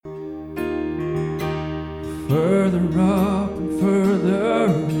further up and further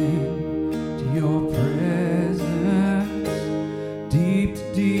into your presence, deep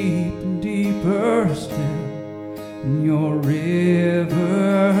to deep and deeper still in your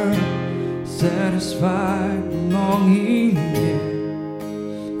river, satisfied longing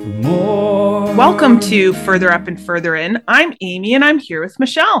for more. Welcome to Further Up and Further In. I'm Amy and I'm here with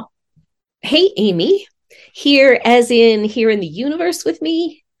Michelle. Hey, Amy. Here as in here in the universe with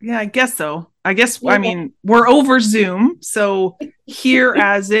me? Yeah, I guess so. I mean, we're over Zoom, so here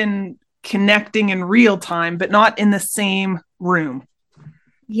as in connecting in real time, but not in the same room.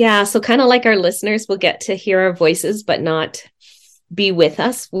 Yeah, so kind of like our listeners will get to hear our voices, but not be with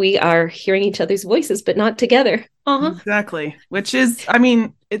us. We are hearing each other's voices, but not together. Exactly. Which is, I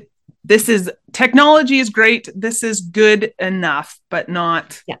mean, technology is great. This is good enough, but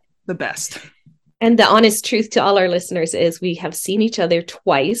not the best. And the honest truth to all our listeners is we have seen each other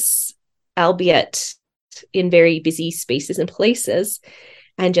twice, albeit in very busy spaces and places,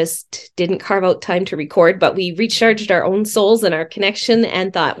 and just didn't carve out time to record. But we recharged our own souls and our connection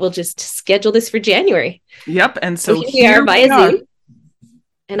and thought we'll just schedule this for January. Yep. And so here we are via Zoom.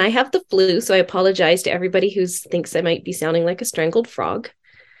 And I have the flu, so I apologize to everybody who thinks I might be sounding like a strangled frog.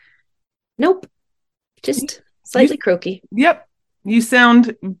 Nope. Just slightly croaky. Yep. You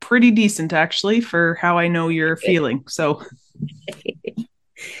sound pretty decent, actually, for how I know you're feeling. So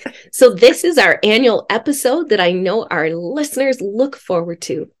this is our annual episode that I know our listeners look forward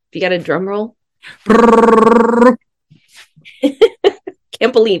to. You got a drum roll? Can't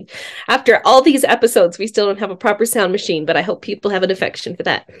believe after all these episodes, we still don't have a proper sound machine, but I hope people have an affection for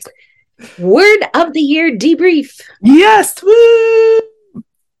that. Word of the year debrief. Yes. Woo!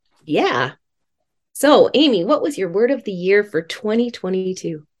 Yeah. So, Amy, what was your word of the year for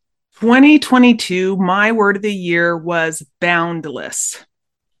 2022? 2022, my word of the year was boundless.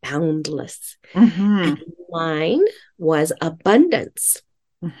 Boundless. Mm-hmm. And mine was abundance.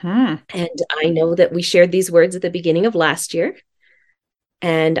 Mm-hmm. And I know that we shared these words at the beginning of last year.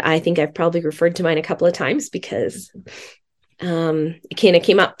 And I think I've probably referred to mine a couple of times because it kind of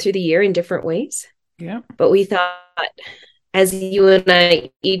came up through the year in different ways. Yeah. But we thought, as you and I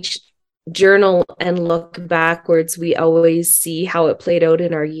each journal and look backwards, we always see how it played out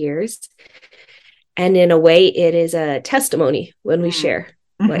in our years. And in a way, it is a testimony when we share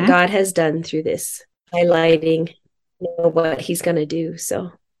what God has done through this, highlighting what he's going to do.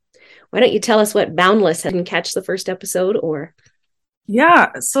 So why don't you tell us what boundless? I didn't catch the first episode or...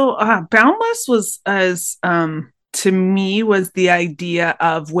 Yeah. So boundless was to me was the idea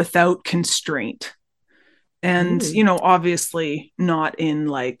of without constraint. And, obviously not in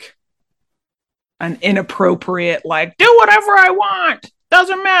like an inappropriate, like do whatever I want,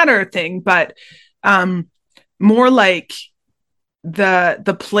 doesn't matter thing, but more like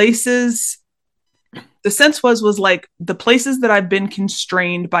the places, the sense was like the places that I've been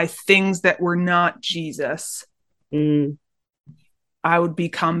constrained by things that were not Jesus. I would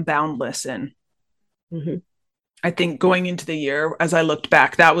become boundless in. Mm-hmm. I think going into the year, as I looked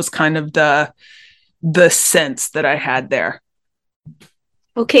back, that was kind of the sense that I had there.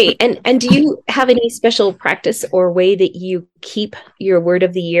 Okay. And do you have any special practice or way that you keep your word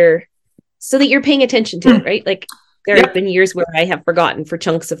of the year so that you're paying attention to it, right? Like there have been years where I have forgotten for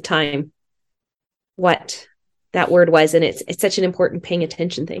chunks of time what that word was. And it's such an important paying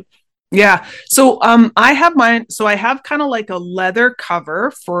attention thing. Yeah. So I have mine. So I have kind of like a leather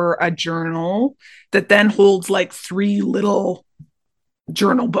cover for a journal that then holds like 3 little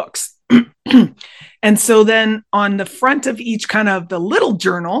journal books. And so then on the front of each kind of the little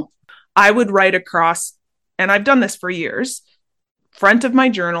journal, I would write across, and I've done this for years, front of my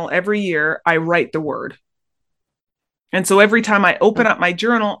journal every year, I write the word. And so every time I open up my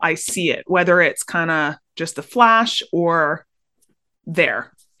journal, I see it, whether it's kind of just a flash or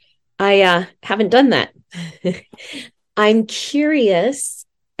there. I haven't done that. I'm curious.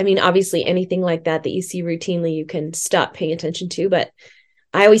 I mean, obviously anything like that you see routinely, you can stop paying attention to, but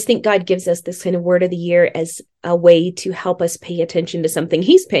I always think God gives us this kind of word of the year as a way to help us pay attention to something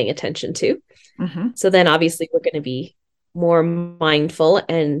he's paying attention to. Mm-hmm. So then obviously we're going to be more mindful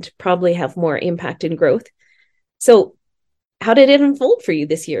and probably have more impact and growth. So how did it unfold for you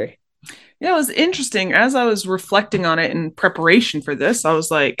this year? Yeah, it was interesting. As I was reflecting on it in preparation for this, I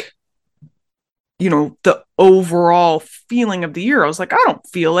was like, the overall feeling of the year, I was like, I don't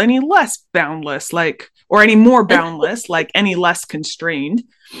feel any less boundless, or any more boundless, like any less constrained.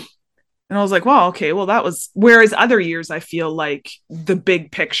 And I was like, wow, okay, well, that was, whereas other years, I feel like the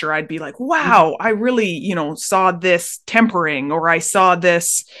big picture, I'd be like, wow, I really, saw this tempering, or I saw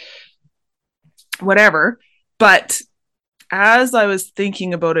this, whatever. But as I was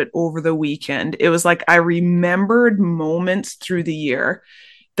thinking about it over the weekend, it was like I remembered moments through the year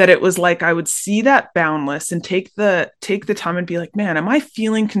that it was like I would see that boundless and take the time and be like, man, am I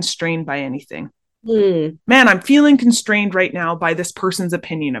feeling constrained by anything? Man, I'm feeling constrained right now by this person's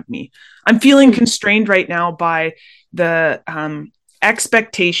opinion of me. I'm feeling constrained right now by the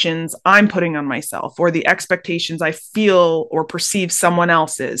expectations I'm putting on myself, or the expectations I feel or perceive someone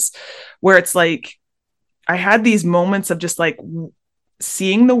else's, where it's like I had these moments of just like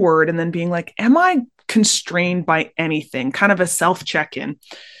seeing the word and then being like, am I constrained by anything? Kind of a self check-in.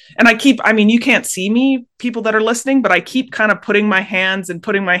 And I mean, you can't see me, people that are listening, but I keep kind of putting my hands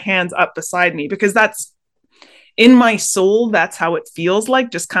up beside me, because that's in my soul. That's how it feels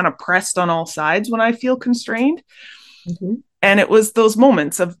like, just kind of pressed on all sides when I feel constrained. Mm-hmm. And it was those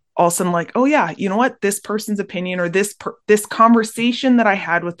moments of all of a sudden like, oh yeah, you know what? This person's opinion, or this conversation that I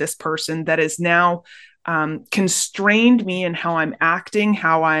had with this person that is now constrained me in how I'm acting,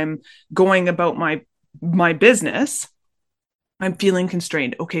 how I'm going about my business. I'm feeling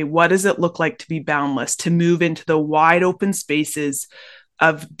constrained. Okay, what does it look like to be boundless, to move into the wide open spaces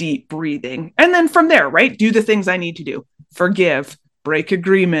of deep breathing? And then from there, right, do the things I need to do. Forgive, break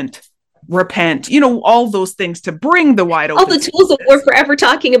agreement, repent, all those things to bring the wide open. All the tools that we're forever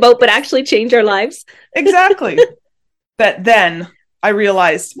talking about, but actually change our lives. Exactly. But then I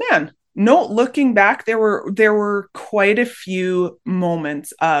realized, man, no, looking back, there were quite a few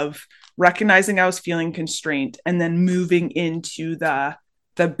moments of recognizing I was feeling constrained and then moving into the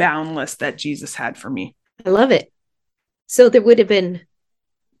boundless that Jesus had for me. I love it. So there would have been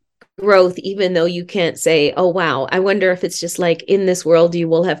growth, even though you can't say, oh, wow, I wonder if it's just like, in this world, you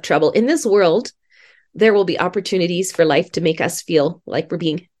will have trouble. In this world, there will be opportunities for life to make us feel like we're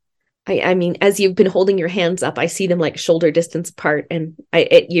being, I mean, as you've been holding your hands up, I see them like shoulder distance apart, and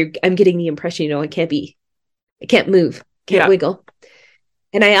I'm getting the impression, I can't move, can't wiggle.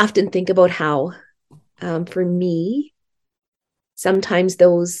 And I often think about how, for me, sometimes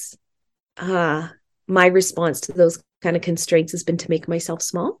those, my response to those kind of constraints has been to make myself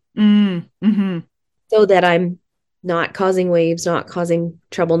small, so that I'm not causing waves, not causing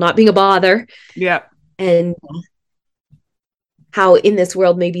trouble, not being a bother. Yeah. And how in this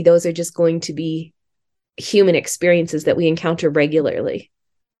world, maybe those are just going to be human experiences that we encounter regularly.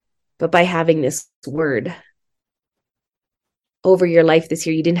 But by having this word over your life this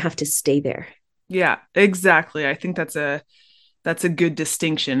year, you didn't have to stay there. Yeah, exactly. I think that's a good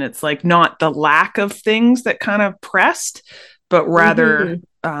distinction. It's like not the lack of things that kind of pressed, but rather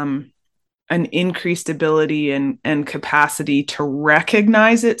an increased ability and capacity to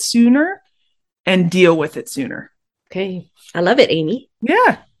recognize it sooner and deal with it sooner. Okay. I love it, Amy.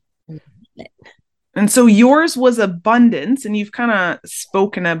 Yeah. And so yours was abundance, and you've kind of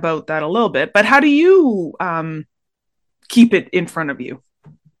spoken about that a little bit, but how do you keep it in front of you?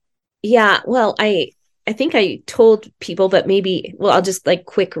 Yeah, well, I think I told people, but maybe, I'll just like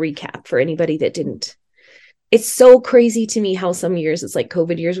quick recap for anybody that didn't. It's so crazy to me how some years, it's like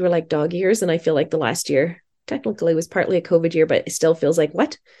COVID years were like dog years. And I feel like the last year technically was partly a COVID year, but it still feels like,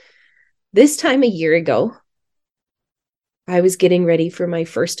 what? This time a year ago, I was getting ready for my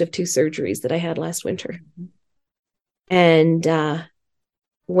first of 2 surgeries that I had last winter. And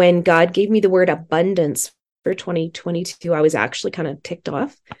when God gave me the word abundance for 2022, I was actually kind of ticked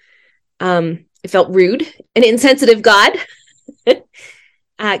off. It felt rude and insensitive, God.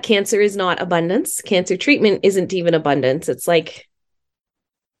 Cancer is not abundance. Cancer treatment isn't even abundance. It's like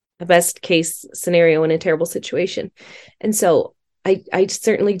a best case scenario in a terrible situation. And so I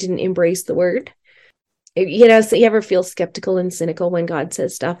certainly didn't embrace the word. So you ever feel skeptical and cynical when God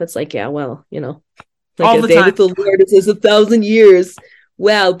says stuff? It's like, yeah, well, like all the day time with the Lord is 1,000 years.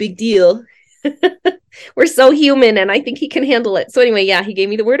 Wow, big deal. We're so human, and I think he can handle it. So anyway, yeah, he gave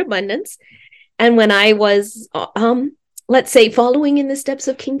me the word abundance. And when I was, let's say, following in the steps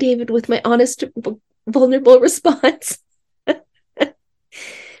of King David with my honest, vulnerable response,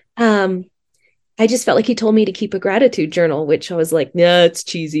 I just felt like he told me to keep a gratitude journal, which I was like, nah, it's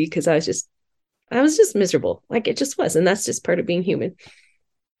cheesy, because I was just miserable. Like it just was. And that's just part of being human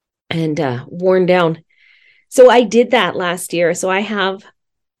and worn down. So I did that last year. So I have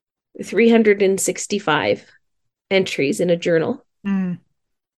 365 entries in a journal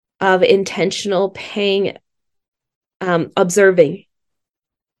of intentional observing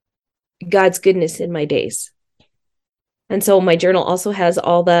God's goodness in my days. And so my journal also has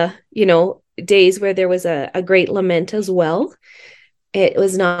all the, days where there was a great lament as well. It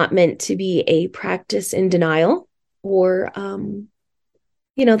was not meant to be a practice in denial or,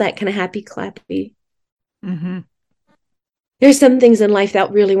 that kind of happy clappy. there's some things in life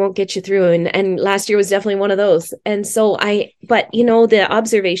that really won't get you through. And last year was definitely one of those. And so but the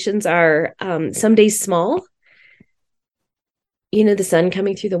observations are some days small, the sun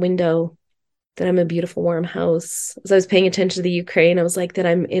coming through the window, that I'm a beautiful, warm house. As I was paying attention to the Ukraine, I was like, that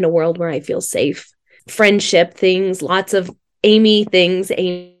I'm in a world where I feel safe. Friendship things, lots of Amy things,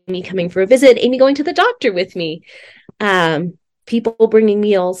 Amy coming for a visit, Amy going to the doctor with me, people bringing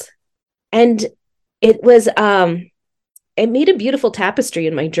meals. And it was, it made a beautiful tapestry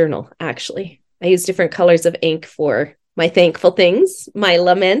in my journal, actually. I used different colors of ink for my thankful things, my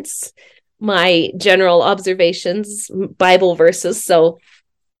laments, my general observations, Bible verses. So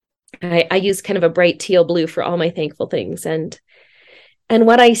I use kind of a bright teal blue for all my thankful things. And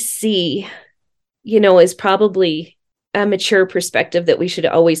what I see, is probably a mature perspective that we should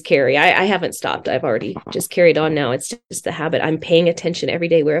always carry. I haven't stopped. I've already just carried on now. It's just the habit. I'm paying attention every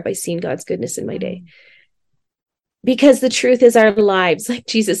day. Where have I seen God's goodness in my day? Because the truth is our lives, like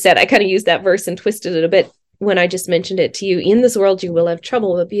Jesus said, I kind of used that verse and twisted it a bit when I just mentioned it to you. In this world, you will have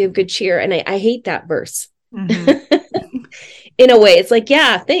trouble, but be of good cheer. And I hate that verse. Mm-hmm. In a way, it's like,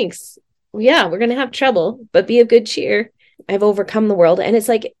 yeah, thanks. Yeah, we're going to have trouble, but be of good cheer. I've overcome the world. And it's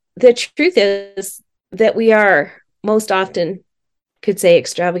like, the truth is that we are most often, could say,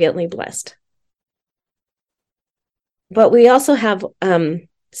 extravagantly blessed. But we also have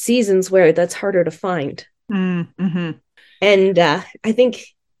seasons where that's harder to find. Mm-hmm. And I think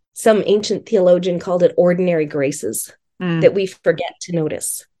some ancient theologian called it ordinary graces that we forget to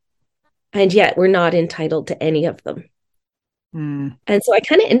notice. And yet we're not entitled to any of them. And so I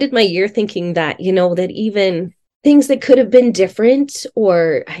kind of ended my year thinking that, that even things that could have been different,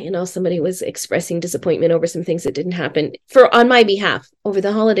 or, somebody was expressing disappointment over some things that didn't happen on my behalf over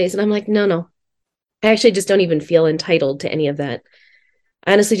the holidays. And I'm like, no, I actually just don't even feel entitled to any of that.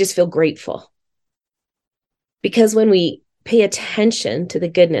 I honestly just feel grateful. Because when we pay attention to the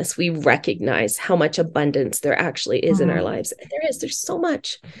goodness, we recognize how much abundance there actually is in our lives. And there's so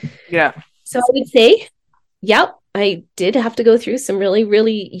much. Yeah. So I would say, yep, I did have to go through some really,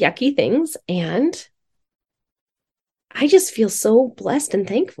 really yucky things. And I just feel so blessed and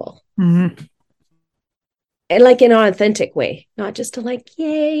thankful. Mm-hmm. And like in an authentic way, not just to like,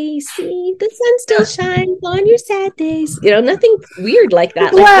 yay, see, the sun still shines on your sad days. Nothing weird like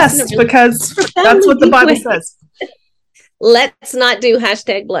that. Blessed, really, because that's what the Bible says. Let's not do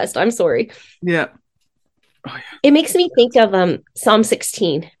 #blessed. I'm sorry. Yeah. Oh, yeah. It makes me think of Psalm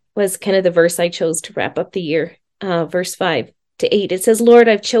 16 was kind of the verse I chose to wrap up the year. Verse 5 to 8. It says, Lord,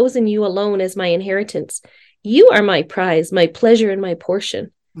 I've chosen you alone as my inheritance. You are my prize, my pleasure, and my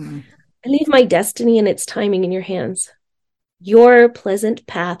portion. I leave my destiny and its timing in your hands. Your pleasant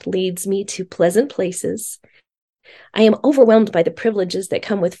path leads me to pleasant places. I am overwhelmed by the privileges that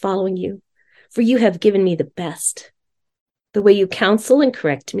come with following you, for you have given me the best. The way you counsel and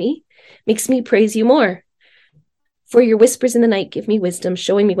correct me makes me praise you more. For your whispers in the night give me wisdom,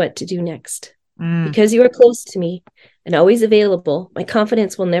 showing me what to do next. Because you are close to me and always available, my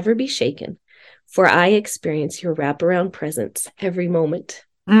confidence will never be shaken, for I experience your wraparound presence every moment.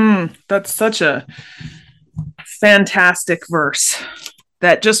 That's such a fantastic verse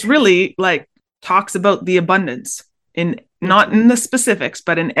that just really talks about the abundance not in the specifics,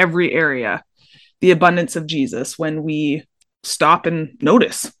 but in every area, the abundance of Jesus when we stop and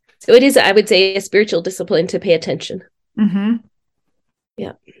notice. So it is, I would say, a spiritual discipline to pay attention. Mm-hmm.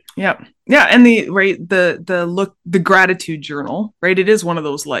 Yeah. Yeah. Yeah. And the gratitude journal, right? It is one of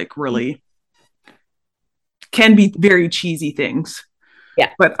those really can be very cheesy things.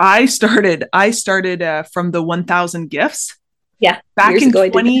 Yeah. But I started from the 1,000 gifts. Yeah. Back in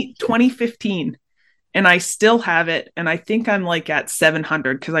 2015. And I still have it. And I think I'm at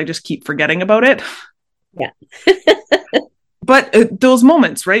 700 because I just keep forgetting about it. Yeah. But those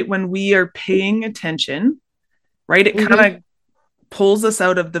moments, right, when we are paying attention, right, it kind of pulls us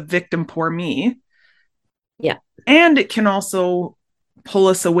out of the victim, poor me. Yeah. And it can also pull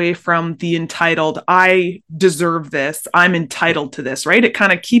us away from the entitled, I deserve this, I'm entitled to this, right? It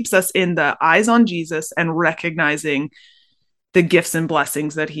kind of keeps us in the eyes on Jesus and recognizing the gifts and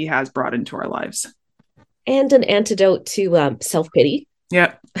blessings that he has brought into our lives. And an antidote to self-pity.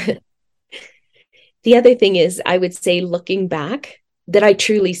 Yeah. The other thing is, I would say, looking back, that I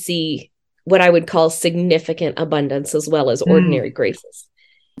truly see what I would call significant abundance as well as ordinary graces.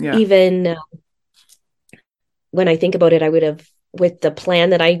 Yeah. Even when I think about it, I would have, with the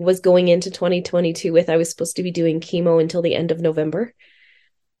plan that I was going into 2022 with, I was supposed to be doing chemo until the end of November.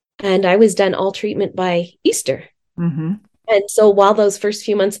 And I was done all treatment by Easter. Mm-hmm. And so while those first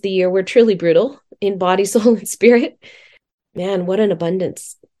few months of the year were truly brutal in body, soul, and spirit, man, what an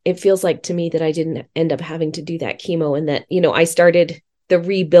abundance it feels like to me that I didn't end up having to do that chemo, and that, I started the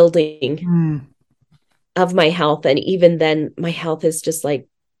rebuilding of my health. And even then, my health is just like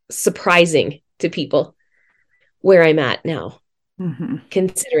surprising to people where I'm at now,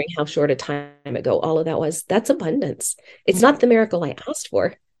 considering how short a time ago all of that was. That's abundance. It's not the miracle I asked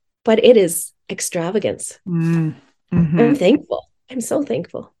for, but it is extravagance. I'm thankful. I'm so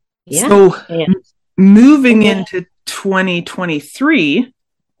thankful. Yeah. So moving into 2023,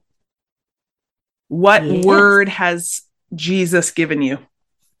 what word has Jesus given you?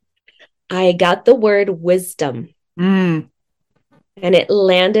 I got the word wisdom. And it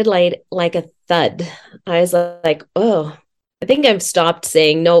landed like a thud. I was like, oh, I think I've stopped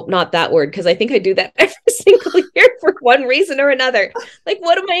saying, nope, not that word. Because I think I do that every single year for one reason or another. Like,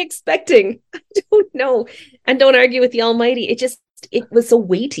 what am I expecting? I don't know. And don't argue with the Almighty. It was so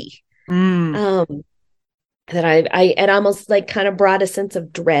weighty. That it almost like kind of brought a sense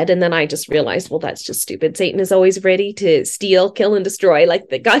of dread. And then I just realized, well, that's just stupid. Satan is always ready to steal, kill, and destroy. Like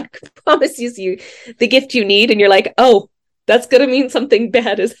that God promises you the gift you need. And you're like, oh, that's going to mean something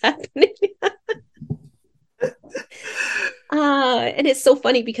bad is happening. And it's so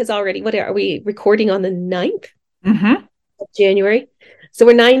funny because already, what are we recording on the 9th of January? So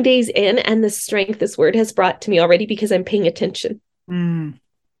we're 9 days in, and the strength this word has brought to me already because I'm paying attention.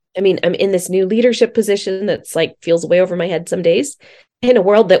 I mean, I'm in this new leadership position that's like feels way over my head some days, in a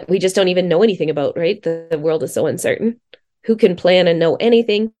world that we just don't even know anything about, right? The world is so uncertain. Who can plan and know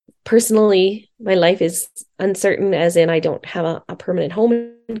anything? Personally, my life is uncertain, as in I don't have a permanent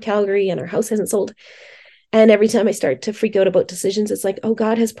home in Calgary, and our house hasn't sold. And every time I start to freak out about decisions, it's like, oh,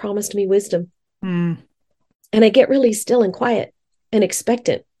 God has promised me wisdom. And I get really still and quiet and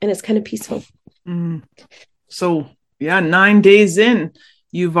expectant, and it's kind of peaceful. So, 9 days in,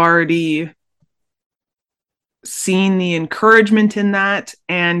 you've already seen the encouragement in that,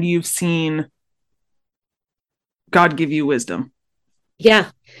 and you've seen God give you wisdom.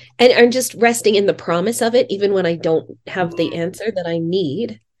 Yeah. And I'm just resting in the promise of it, even when I don't have the answer that I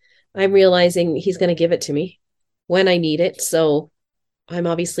need. I'm realizing he's going to give it to me when I need it. So I'm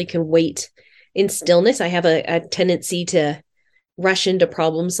obviously can wait in stillness. I have a tendency to rush into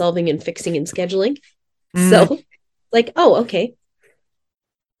problem solving and fixing and scheduling. So like, oh, okay.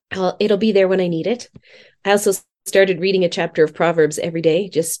 It'll be there when I need it. I also started reading a chapter of Proverbs every day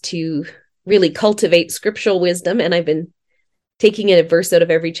just to really cultivate scriptural wisdom. And I've been taking a verse out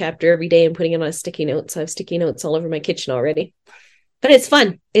of every chapter every day and putting it on a sticky note. So I have sticky notes all over my kitchen already. But it's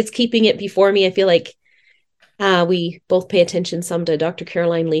fun. It's keeping it before me. I feel like we both pay attention some to Dr.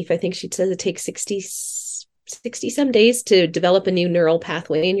 Caroline Leaf. I think she says it takes 60 some days to develop a new neural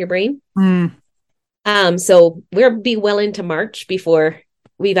pathway in your brain. So we'll be well into March before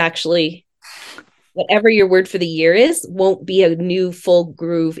we've actually, whatever your word for the year is, won't be a new full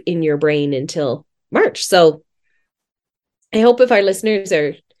groove in your brain until March. So I hope if our listeners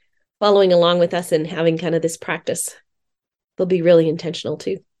are following along with us and having kind of this practice, they'll be really intentional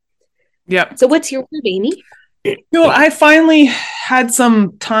too. Yeah. So what's your word, Amy? I finally had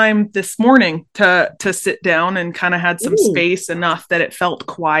some time this morning to sit down and kind of had some space enough that it felt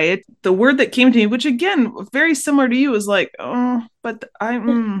quiet. The word that came to me, which again, very similar to you, is like, oh, but I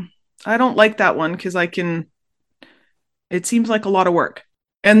don't like that one because it seems like a lot of work.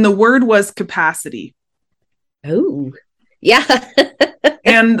 And the word was capacity. Oh, yeah.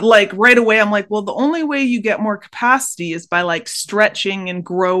 And like right away, I'm like, well, the only way you get more capacity is by like stretching and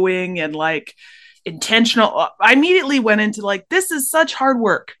growing and like intentional. I immediately went into like, this is such hard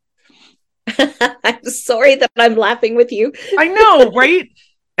work. I'm sorry that I'm laughing with you. I know, right?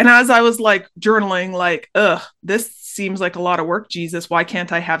 And as I was like journaling, like, this seems like a lot of work, Jesus. Why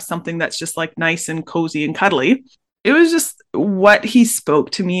can't I have something that's just like nice and cozy and cuddly? It was just what he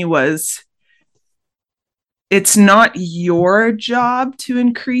spoke to me was, it's not your job to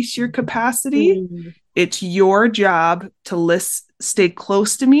increase your capacity. It's your job to stay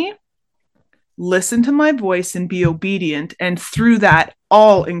close to me, listen to my voice, and be obedient. And through that,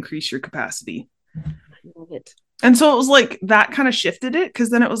 I'll increase your capacity. I love it. And so it was like, that kind of shifted it. Cause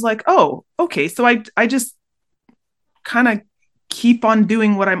then it was like, oh, okay. So I just kind of keep on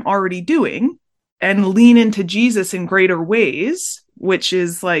doing what I'm already doing and lean into Jesus in greater ways, which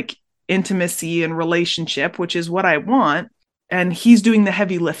is like intimacy and relationship, which is what I want. And he's doing the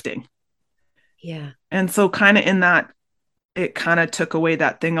heavy lifting. Yeah. And so kind of in that, it kind of took away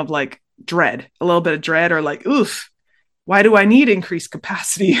that thing of like dread, a little bit of dread, or like, oof, why do I need increased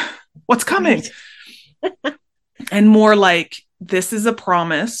capacity? What's coming? And more like, this is a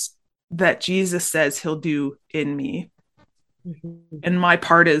promise that Jesus says he'll do in me. And my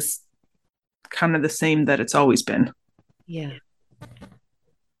part is kind of the same that it's always been. Yeah.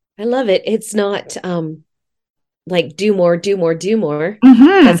 I love it. It's not like do more, do more, do more.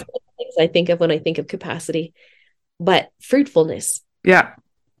 Mm-hmm. That's one of the things I think of when I think of capacity, but fruitfulness, Yeah.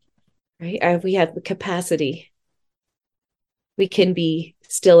 right? We have the capacity. We can be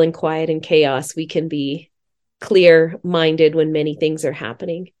still and quiet in chaos. We can be clear-minded when many things are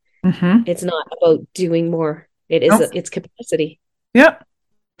happening. Mm-hmm. It's not about doing more. It is, Nope. it's capacity. Yeah.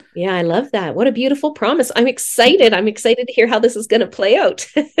 Yeah, I love that. What a beautiful promise. I'm excited. I'm excited to hear how this is going to play out.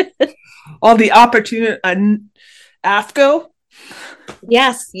 All the opportunity, AFCO.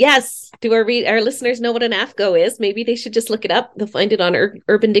 Yes, yes. Do our listeners know what an AFGO is? Maybe they should just look it up. They'll find it on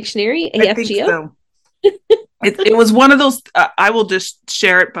Urban Dictionary, I think AFGO. so. It was one of those, I will just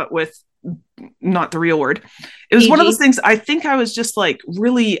share it, but with not the real word. It was one of those things, I think I was just like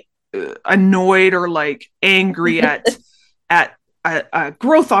really annoyed or like angry at a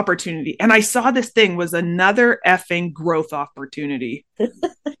growth opportunity. And I saw this thing was another effing growth opportunity.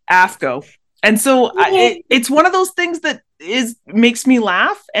 AFCO. And so it's one of those things that makes me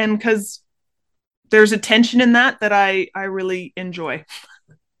laugh. And because there's a tension in that I really enjoy.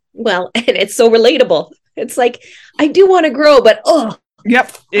 Well, and it's so relatable. It's like, I do want to grow, but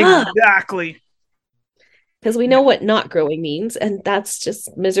Yep, exactly. Because we know what not growing means, and that's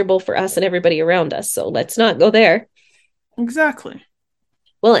just miserable for us and everybody around us. So let's not go there. Exactly.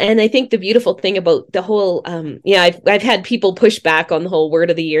 Well, and I think the beautiful thing about the whole, I've had people push back on the whole word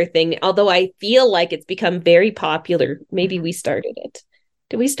of the year thing, although I feel like it's become very popular. Maybe we started it.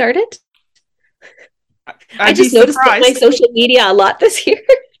 Did we start it? I just noticed it on my social media a lot this year.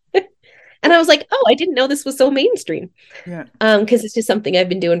 And I was like, oh, I didn't know this was so mainstream. Yeah. Because it's just something I've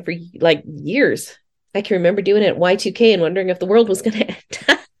been doing for like years. I can remember doing it at Y2K and wondering if the world was going to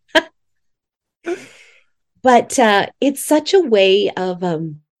end. But it's such a way of,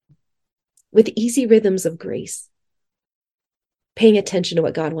 with easy rhythms of grace, paying attention to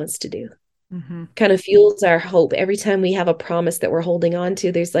what God wants to do. Mm-hmm. Kind of fuels our hope. Every time we have a promise that we're holding on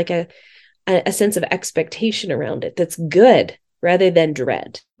to, there's like a sense of expectation around it that's good rather than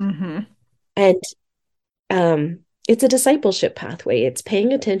dread. Mm-hmm. And it's a discipleship pathway. It's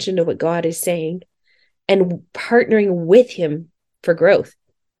paying attention to what God is saying and partnering with him for growth.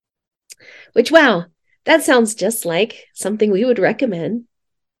 Which, wow, that sounds just like something we would recommend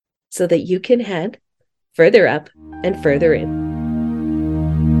so that you can head further up and further in.